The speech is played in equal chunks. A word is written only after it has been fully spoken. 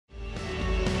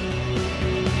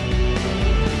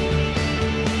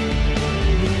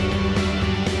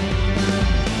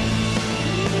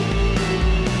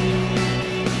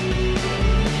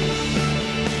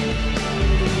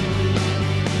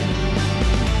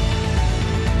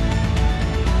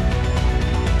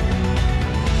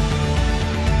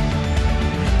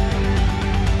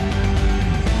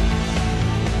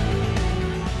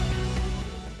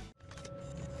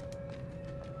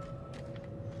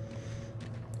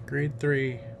Grade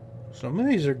 3. Some of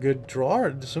these are good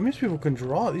drawers. Some of these people can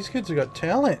draw. These kids have got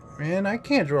talent, man. I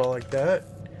can't draw like that.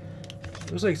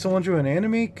 It was like someone drew an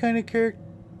anime kind of character.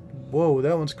 Whoa,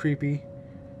 that one's creepy.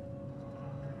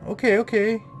 Okay,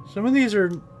 okay. Some of these are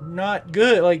not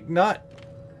good. Like, not...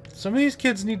 Some of these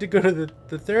kids need to go to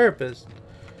the therapist.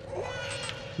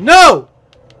 No!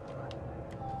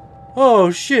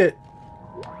 Oh, shit.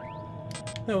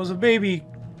 That was a baby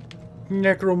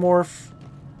necromorph.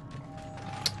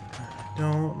 I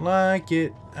don't like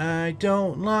it. I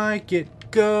don't like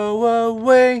it. Go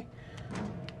away.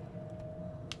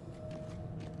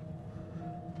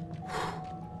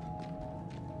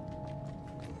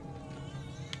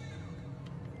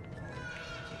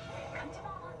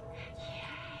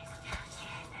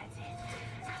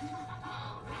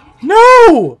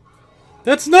 No!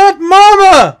 That's not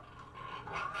Mama!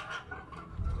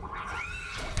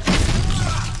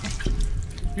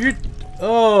 You're...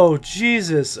 Oh,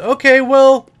 Jesus. Okay,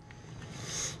 well...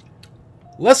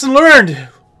 Lesson learned.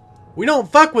 We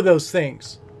don't fuck with those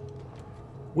things.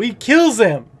 We kills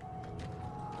them.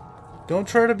 Don't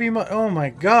try to be my... Oh, my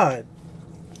God.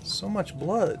 So much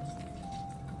blood.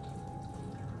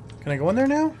 Can I go in there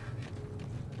now?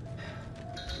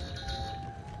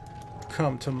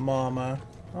 Come to Mama.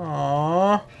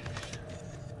 Aww.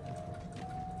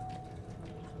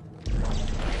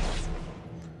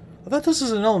 I thought this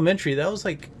was an elementary. That was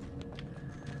like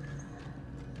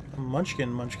a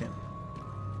munchkin.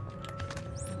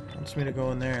 Wants me to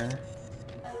go in there.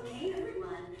 Okay,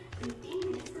 everyone. 15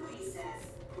 minutes to recess.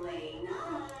 Play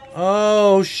nice.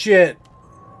 Oh shit!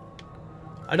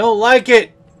 I don't like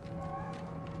it.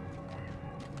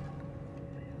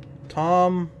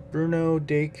 Tom Bruno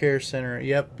Daycare Center.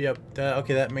 Yep.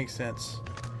 Okay, that makes sense.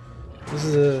 This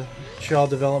is a child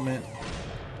development.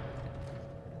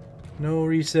 No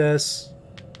recess.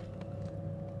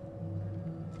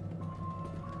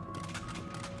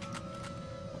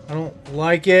 I don't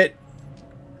like it.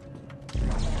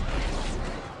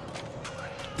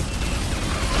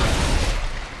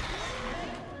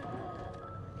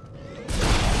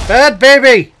 Bad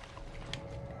baby!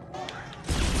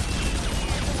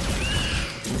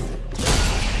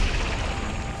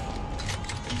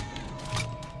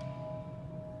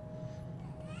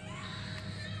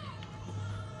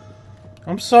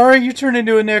 I'm sorry you turned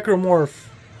into a necromorph.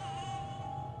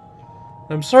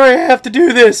 I'm sorry I have to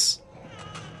do this.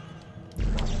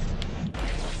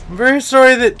 I'm very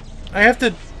sorry that I have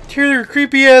to hear their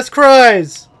creepy ass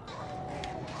cries.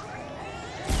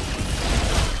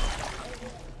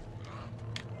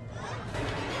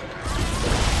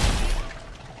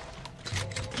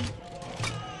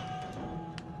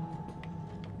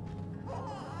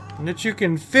 And that you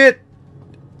can fit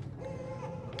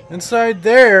inside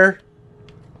there.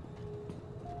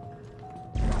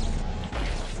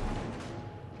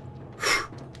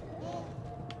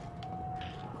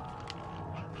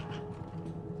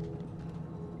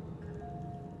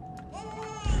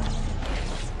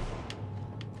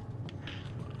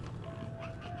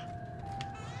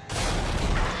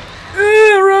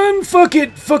 Run! Fuck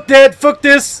it! Fuck that! Fuck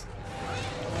this!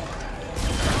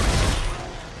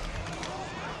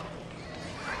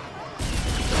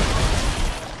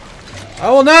 I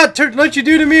will not let you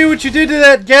do to me what you did to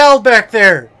that gal back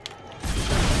there!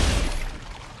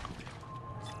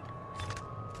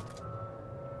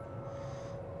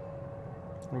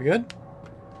 Are we good?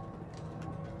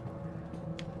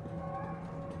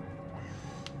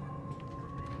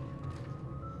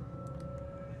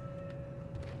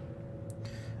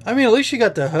 I mean, at least you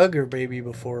got to hug her baby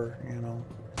before, you know,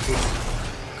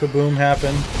 kaboom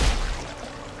happened.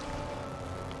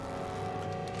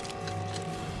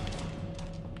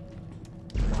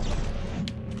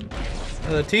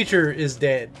 The teacher is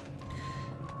dead.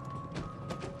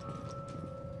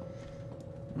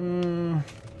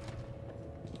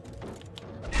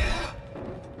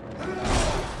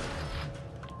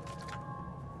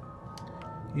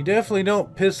 You definitely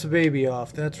don't piss the baby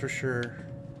off, that's for sure.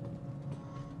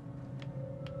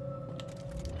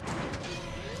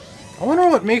 I wonder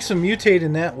what makes him mutate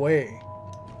in that way.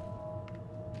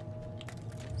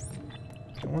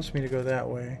 It wants me to go that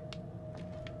way.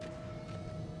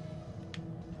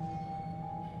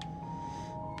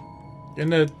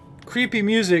 And the creepy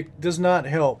music does not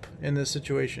help in this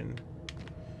situation.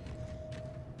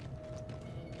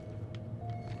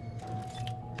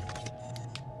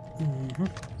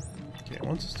 Okay, it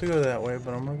wants us to go that way,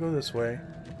 but I'm gonna go this way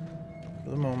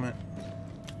for the moment.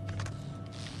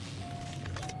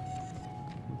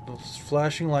 Those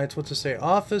flashing lights, what's it say?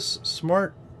 Office,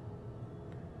 smart.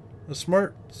 A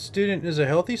smart student is a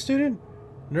healthy student?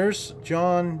 Nurse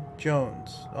John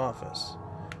Jones, office.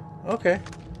 Okay.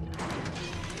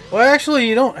 Well, actually,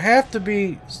 you don't have to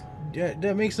be... Yeah,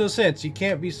 that makes no sense. You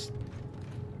can't be...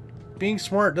 Being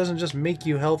smart doesn't just make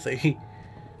you healthy.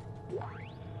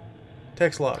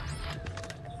 Text log.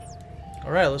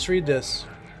 Alright, let's read this.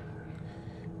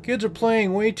 Kids are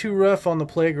playing way too rough on the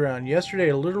playground.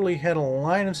 Yesterday, I literally had a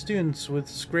line of students with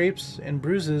scrapes and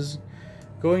bruises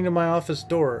going to my office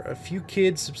door. A few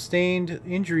kids sustained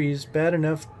injuries bad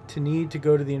enough to need to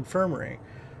go to the infirmary.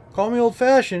 Call me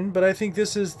old-fashioned, but I think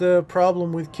this is the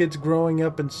problem with kids growing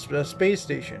up in a space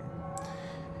station.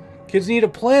 Kids need a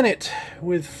planet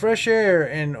with fresh air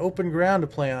and open ground to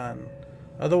play on.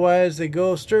 Otherwise, they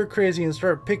go stir-crazy and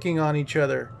start picking on each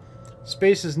other.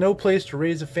 Space is no place to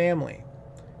raise a family,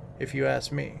 if you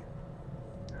ask me.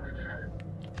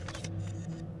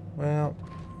 Well,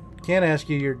 can't ask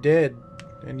you, you're dead,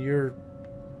 and you're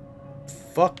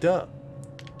fucked up.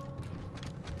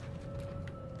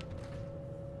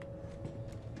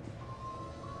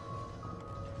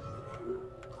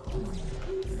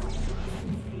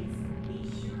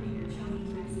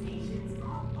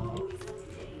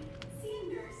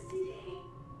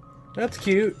 That's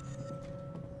cute.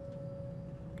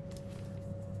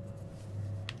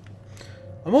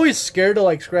 I'm always scared to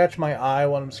like scratch my eye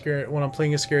when I'm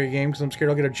playing a scary game because I'm scared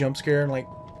I'll get a jump scare and like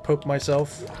poke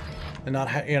myself and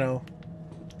not you know,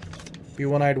 be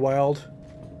one-eyed wild.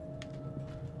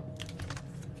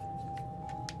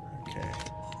 Okay.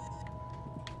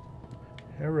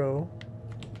 Hero.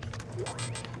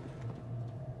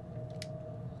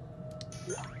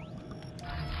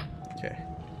 Okay.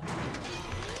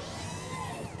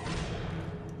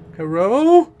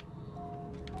 Hero?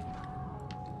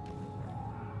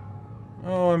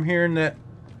 Oh, I'm hearing that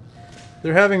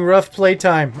they're having rough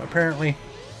playtime, apparently.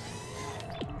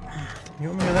 You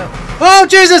want me with that? Oh,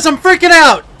 Jesus, I'm freaking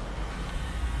out!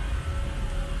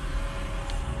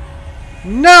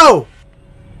 No!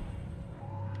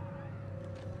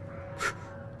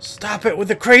 Stop it with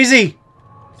the crazy!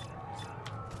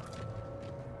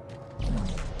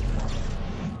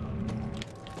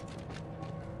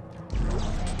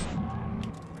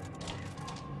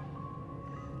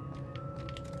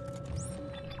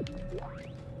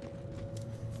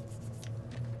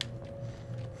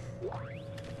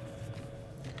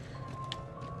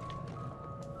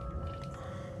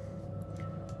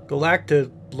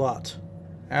 Galactablot.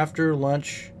 After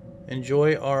lunch,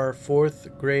 enjoy our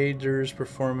 4th graders'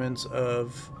 performance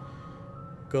of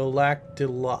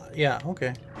Galactablot. Yeah,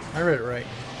 okay. I read it right.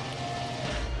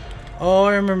 Oh,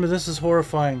 I remember. This is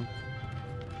horrifying.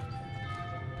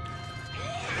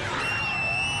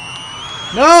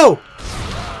 No!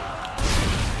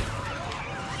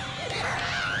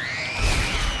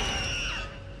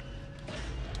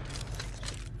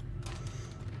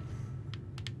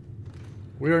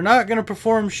 We are not going to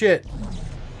perform shit.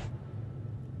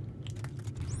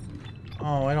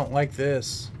 Oh, I don't like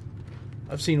this.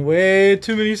 I've seen way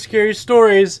too many scary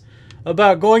stories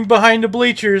about going behind the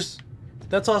bleachers.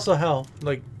 That's also how,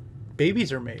 like,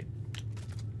 babies are made.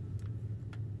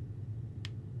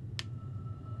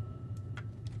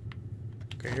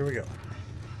 Okay, here we go.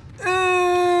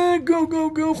 Go, go,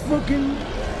 go, fucking...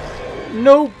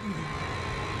 Nope.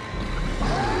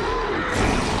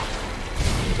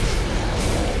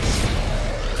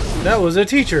 That was a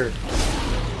teacher.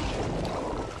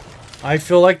 I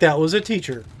feel like that was a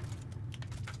teacher.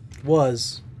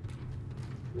 Was.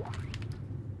 I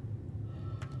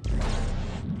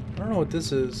don't know what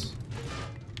this is,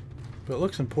 but it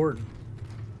looks important.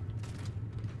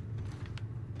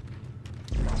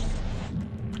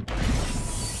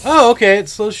 Oh, okay, it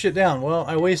slows shit down. Well,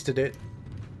 I wasted it.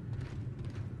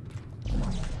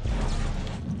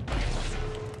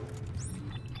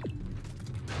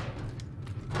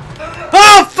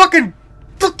 Oh, fucking...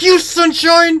 Fuck you,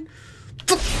 sunshine!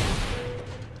 Fuck...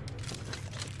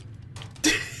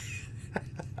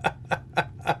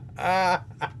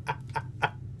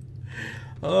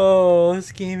 Oh,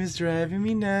 this game is driving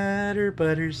me nutter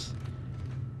butters.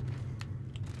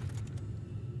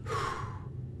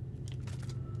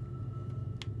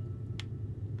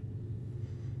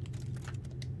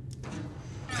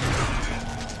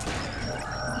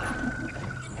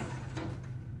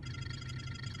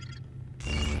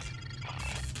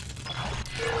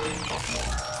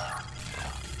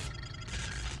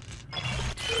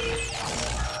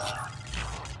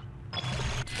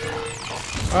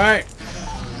 Alright.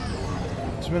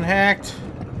 It's been hacked.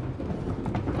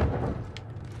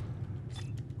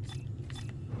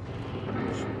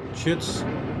 Shit's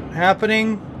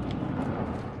happening.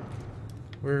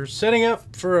 We're setting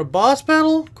up for a boss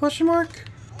battle? Question mark?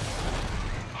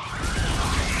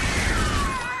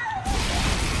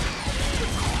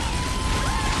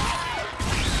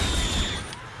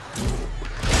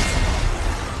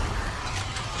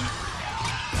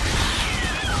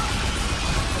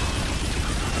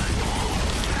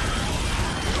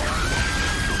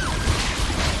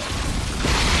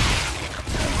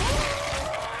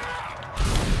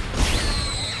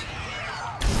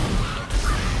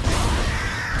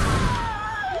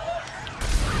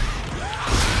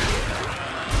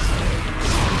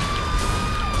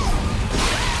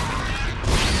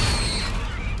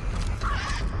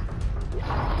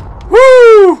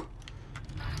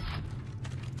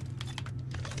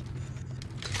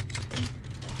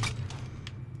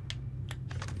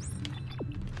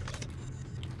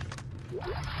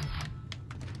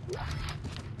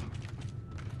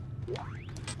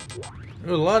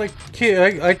 There was a lot of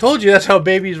kids. I told you that's how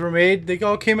babies were made. They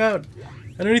all came out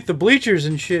underneath the bleachers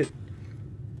and shit.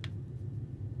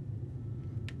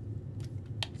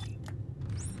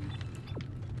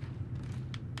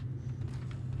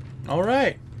 All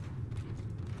right.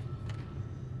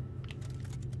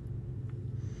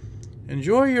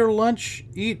 Enjoy your lunch.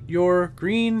 Eat your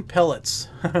green pellets.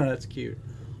 That's cute.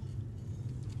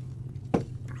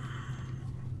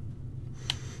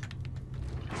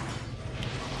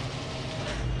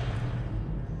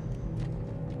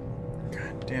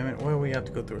 Damn it, why do we have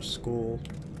to go through a school?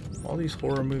 All these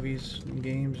horror movies and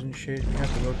games and shit, you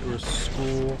have to go through a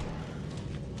school.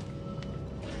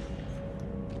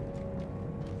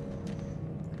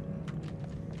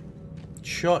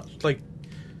 Like,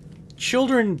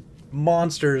 children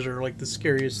monsters are like the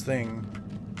scariest thing.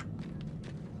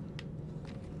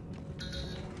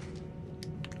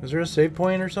 Is there a save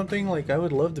point or something? Like, I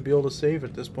would love to be able to save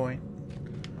at this point.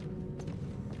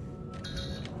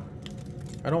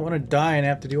 I don't want to die and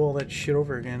have to do all that shit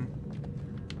over again.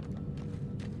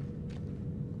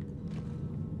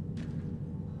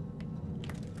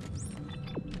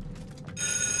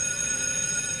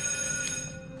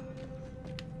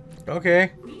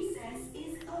 Okay. Recess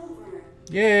is over.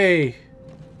 Yay!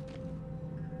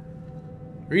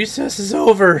 Recess is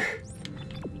over!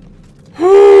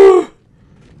 I'm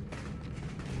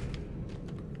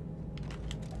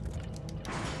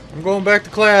going back to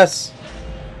class.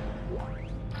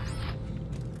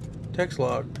 Text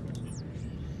log.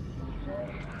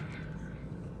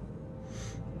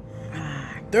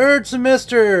 Third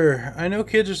semester! I know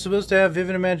kids are supposed to have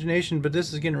vivid imagination, but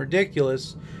this is getting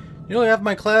ridiculous. Nearly half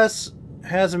my class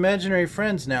has imaginary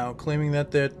friends now, claiming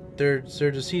that they're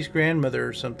their deceased grandmother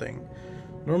or something.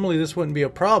 Normally this wouldn't be a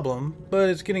problem, but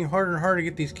it's getting harder and harder to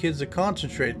get these kids to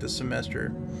concentrate this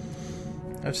semester.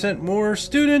 I've sent more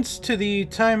students to the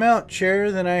timeout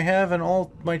chair than I have in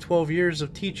all my 12 years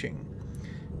of teaching.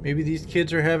 Maybe these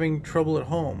kids are having trouble at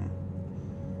home.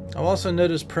 I've also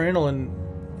noticed parental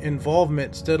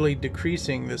involvement steadily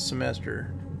decreasing this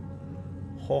semester.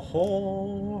 Ho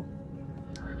ho!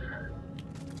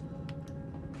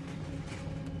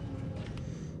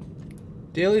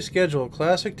 Daily schedule: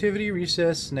 class activity,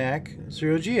 recess, snack,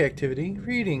 0G activity,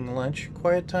 reading, lunch,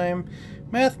 quiet time,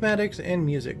 mathematics, and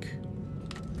music.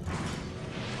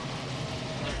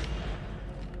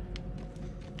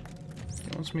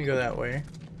 It wants me to go that way.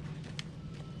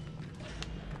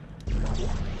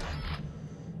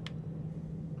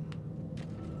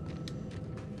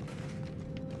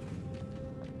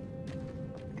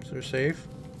 Is there a save?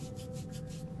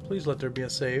 Please let there be a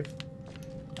save.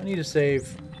 I need a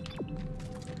save.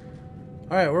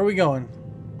 Alright, where are we going?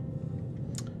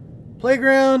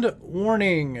 Playground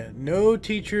warning. No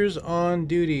teachers on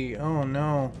duty. Oh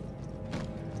no.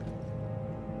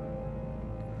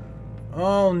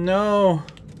 Oh no.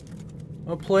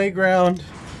 A playground.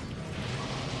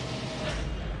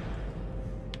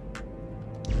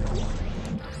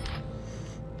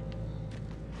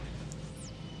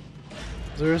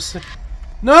 There's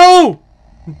no!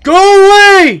 Go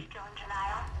away!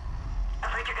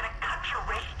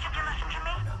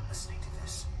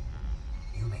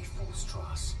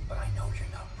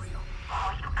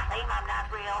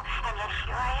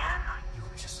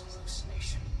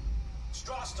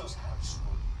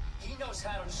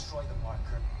 How to destroy the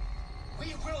marker.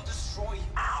 We will destroy you.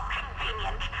 How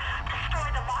convenient.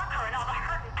 Destroy the marker and all the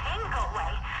hurt and pain go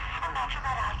away. Imagine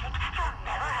that, Isaac. You'll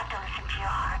never have to listen to your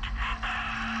heart.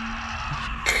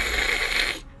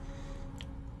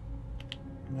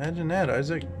 Imagine that,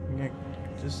 Isaac.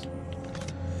 Just...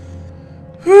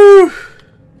 Whew!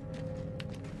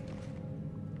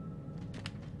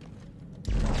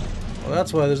 Well,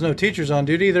 that's why there's no teachers on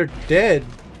duty. They're dead.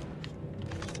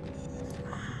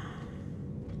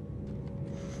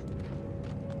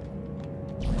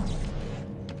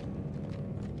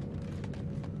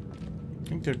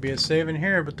 I think there'd be a save in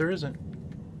here, but there isn't.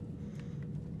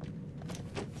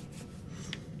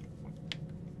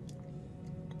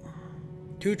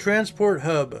 To transport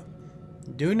hub.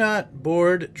 Do not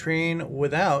board train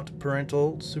without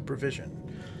parental supervision.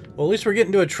 Well, at least we're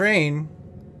getting to a train.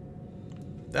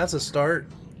 That's a start.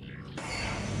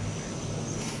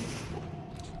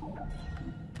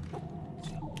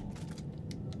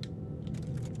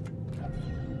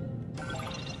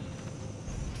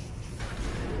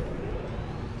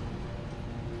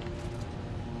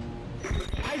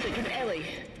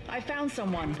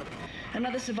 Someone.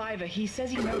 Another survivor. He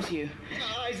says he knows you.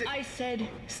 Isaac. I said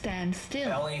stand still.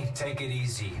 Ellie, take it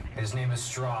easy. His name is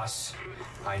Strauss.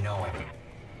 I know him.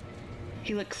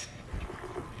 He looks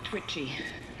twitchy.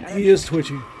 He is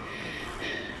twitching.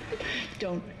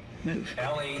 Don't move.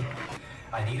 Ellie,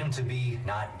 I need him to be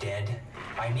not dead.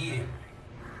 I need him.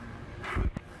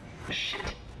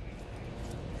 Shit.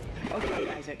 Okay,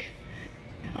 Isaac.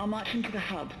 I'll march him to the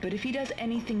hub, but if he does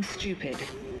anything stupid,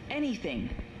 anything,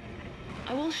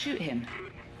 I will shoot him.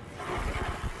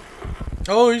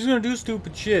 Oh, he's gonna do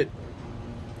stupid shit.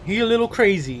 He a little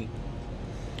crazy.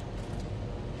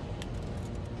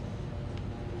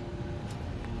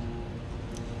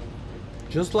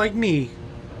 Just like me.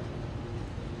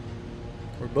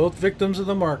 We're both victims of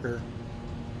the marker.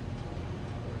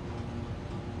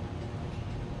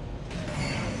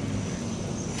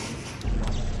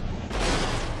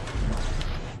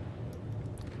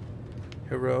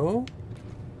 Hero?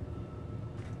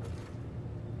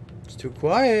 It's too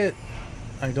quiet.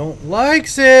 I don't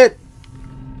likes it.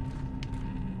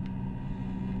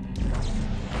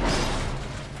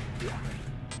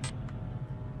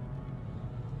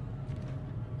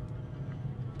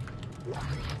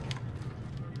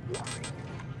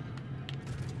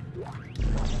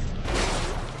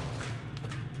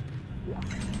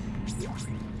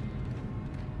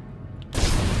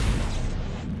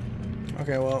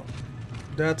 Okay, well,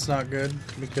 that's not good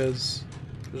because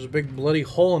there's a big bloody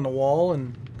hole in the wall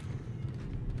and...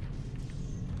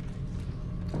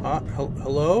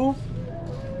 hello?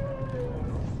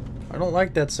 I don't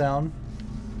like that sound.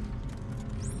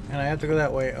 And I have to go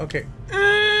that way. Okay.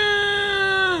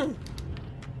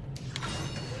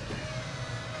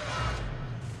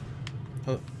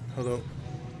 Hello.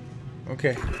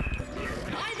 Okay.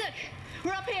 Isaac!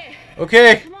 We're up here!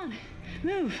 Okay! Come on,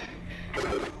 move.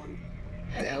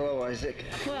 Hello, Isaac.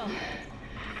 Well,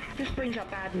 this brings up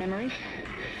bad memories.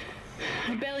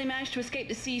 I barely managed to escape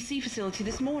the CEC facility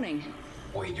this morning.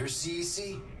 Wait, you're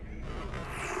CEC?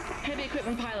 Heavy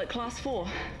equipment pilot, class 4.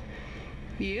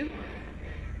 You?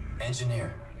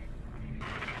 Engineer.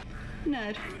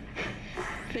 Nerd.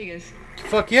 Figures.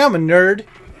 Fuck yeah, I'm a nerd.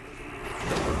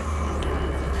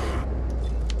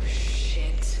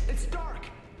 Shit. It's dark.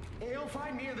 He'll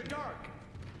find me in the dark.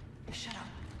 Shut up.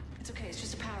 It's okay, it's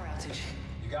just a power outage.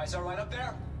 You guys all right up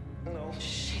there? No,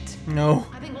 Shit. No.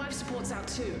 I think life support's out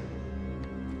too.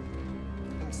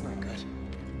 that's not good.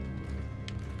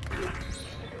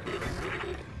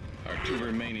 Our two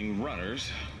remaining runners,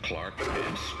 Clarke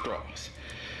and Strauss.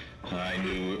 I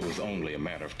knew it was only a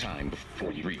matter of time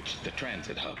before you reached the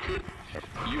transit hub.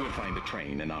 You would find the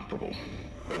train inoperable.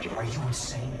 Are you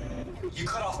insane? You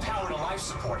cut off power to life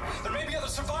support. There may be other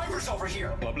survivors over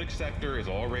here. Public sector is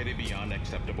already beyond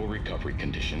acceptable recovery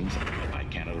conditions. I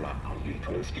can't allow you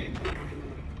to escape.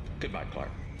 Goodbye, Clarke.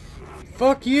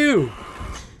 Fuck you.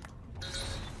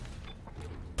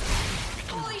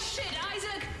 Holy shit,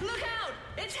 Isaac! Look out!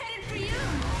 It's headed for you!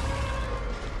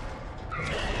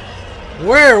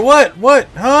 Where? What? What?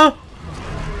 Huh?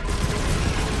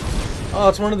 Oh,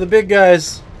 it's one of the big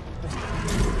guys.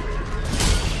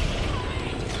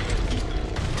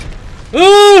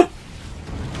 Ah!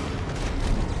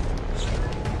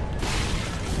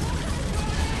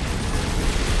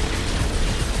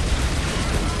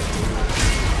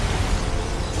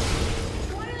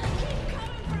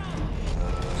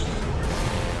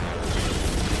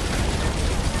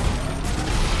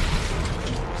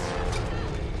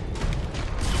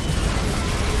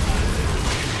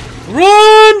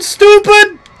 Run,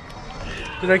 stupid!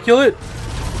 Did I kill it?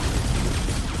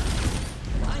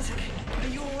 Isaac, are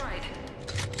you alright?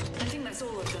 I think that's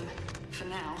all of them. For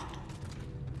now.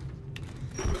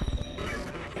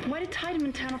 Why did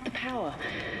Tiedemann turn off the power?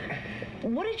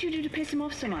 What did you do to piss him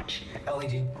off so much? Ellie,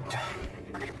 do you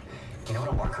know what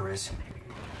a marker is?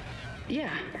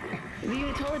 Yeah. The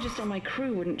unitologist on my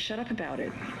crew wouldn't shut up about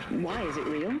it. Why? Is it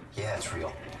real? Yeah, it's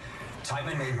real.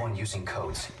 Tiedemann made one using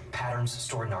codes, patterns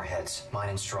stored in our heads, mine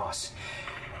and Strauss.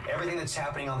 Everything that's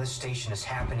happening on this station is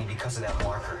happening because of that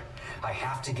marker. I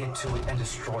have to get to it and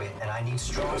destroy it, and I need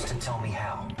Strauss to tell me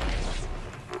how.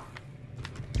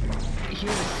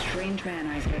 You're a strange man,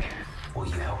 Isaac. Will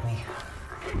you help me?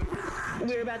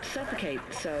 We're about to suffocate,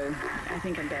 so I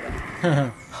think I'm better.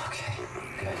 Okay,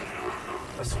 good.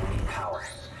 Listen, we need power.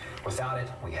 Without it,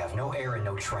 we have no air and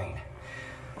no train.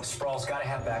 Sprawl's gotta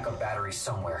have backup batteries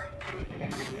somewhere.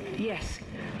 Yes.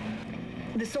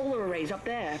 The solar array's up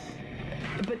there.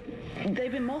 But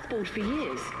they've been mothballed for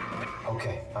years.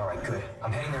 Okay, alright, good.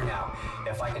 I'm heading there now.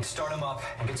 If I can start them up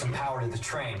and get some power to the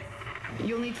train.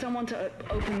 You'll need someone to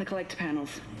open the collector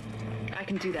panels. I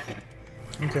can do that.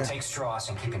 Okay. Take Strauss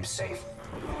and keep him safe.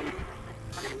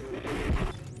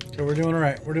 So we're doing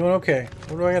alright. We're doing okay.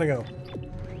 Where do I gotta go?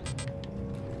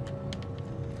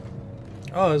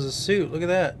 Oh, there's a suit. Look at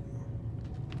that.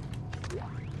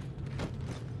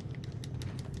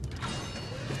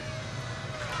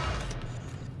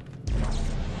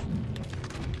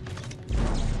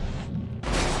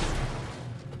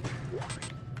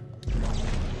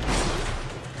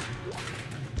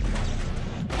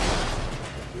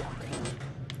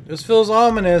 This feels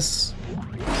ominous.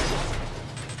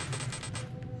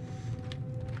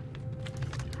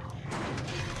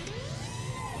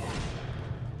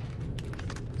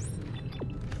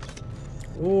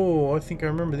 Oh, I think I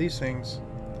remember these things.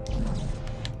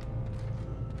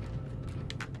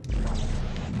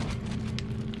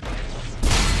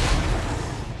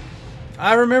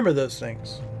 I remember those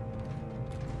things.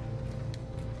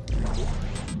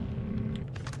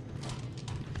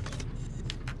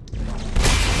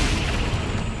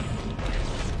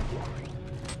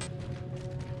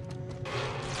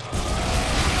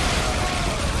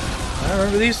 I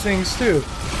remember these things too.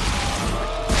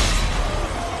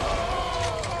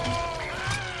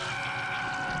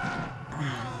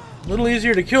 A little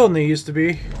easier to kill than they used to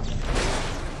be.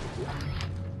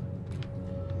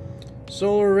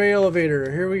 Solar ray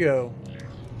elevator, here we go.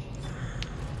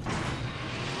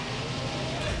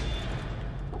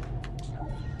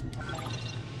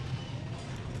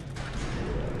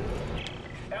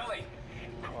 Ellie,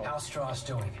 how's Strauss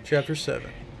doing? Chapter 7.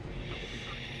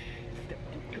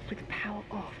 With the power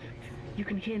off, you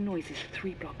can hear noises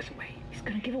 3 blocks away. He's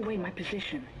gonna give away my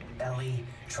position. Ellie,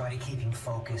 try to keep him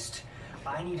focused.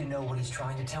 I need to know what he's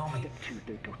trying to tell me.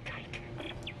 Go tight.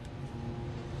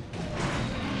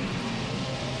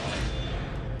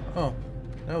 Oh,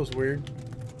 that was weird.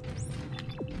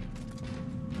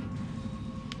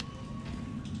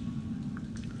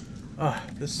 Ah,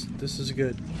 this is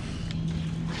good.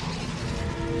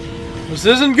 This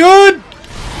isn't good!